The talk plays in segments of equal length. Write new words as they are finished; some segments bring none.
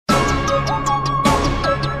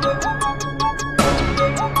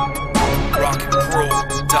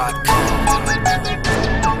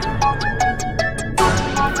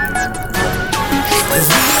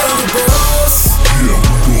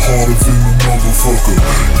Harder than a motherfucker.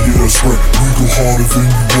 Yeah, that's right, we go harder than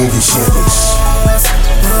you other suckers.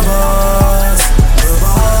 The boss,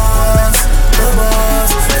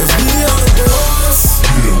 cause we are the boss.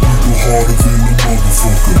 Yeah, we go harder than a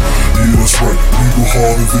motherfucker. Yeah, that's right, we go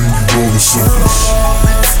harder than you other suckers.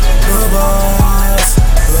 The boss,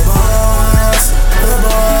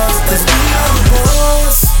 cause we are the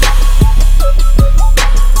boss.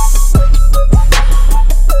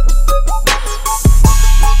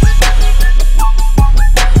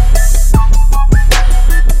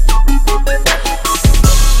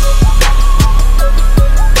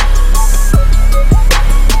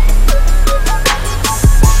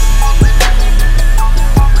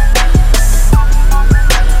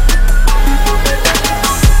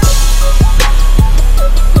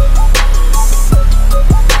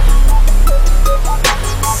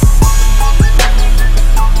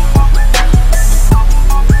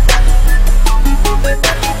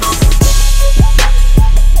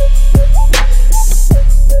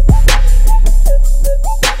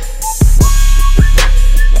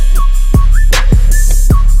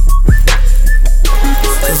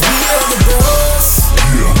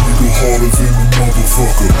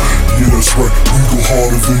 Yeah, that's right, we go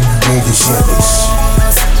harder than you other suckers.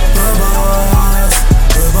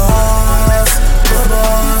 The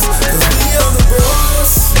boss, cause we are the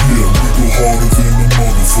boss. Yeah, we go harder than a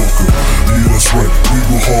motherfucker. Yeah, that's right, we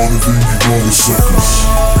go harder than you other suckers.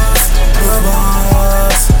 The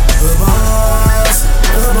boss,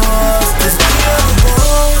 cause we are the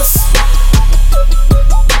boss.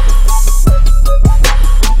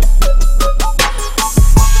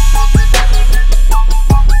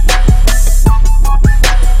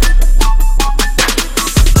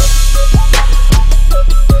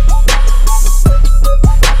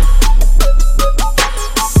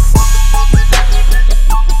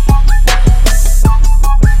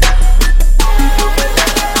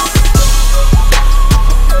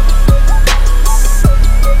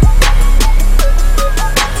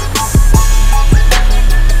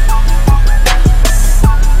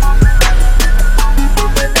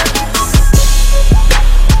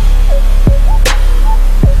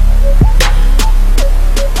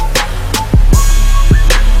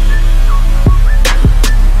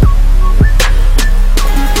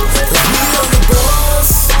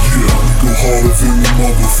 Harder than a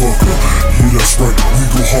motherfucker. Yeah, that's right, we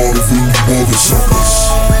go harder than you other suckers.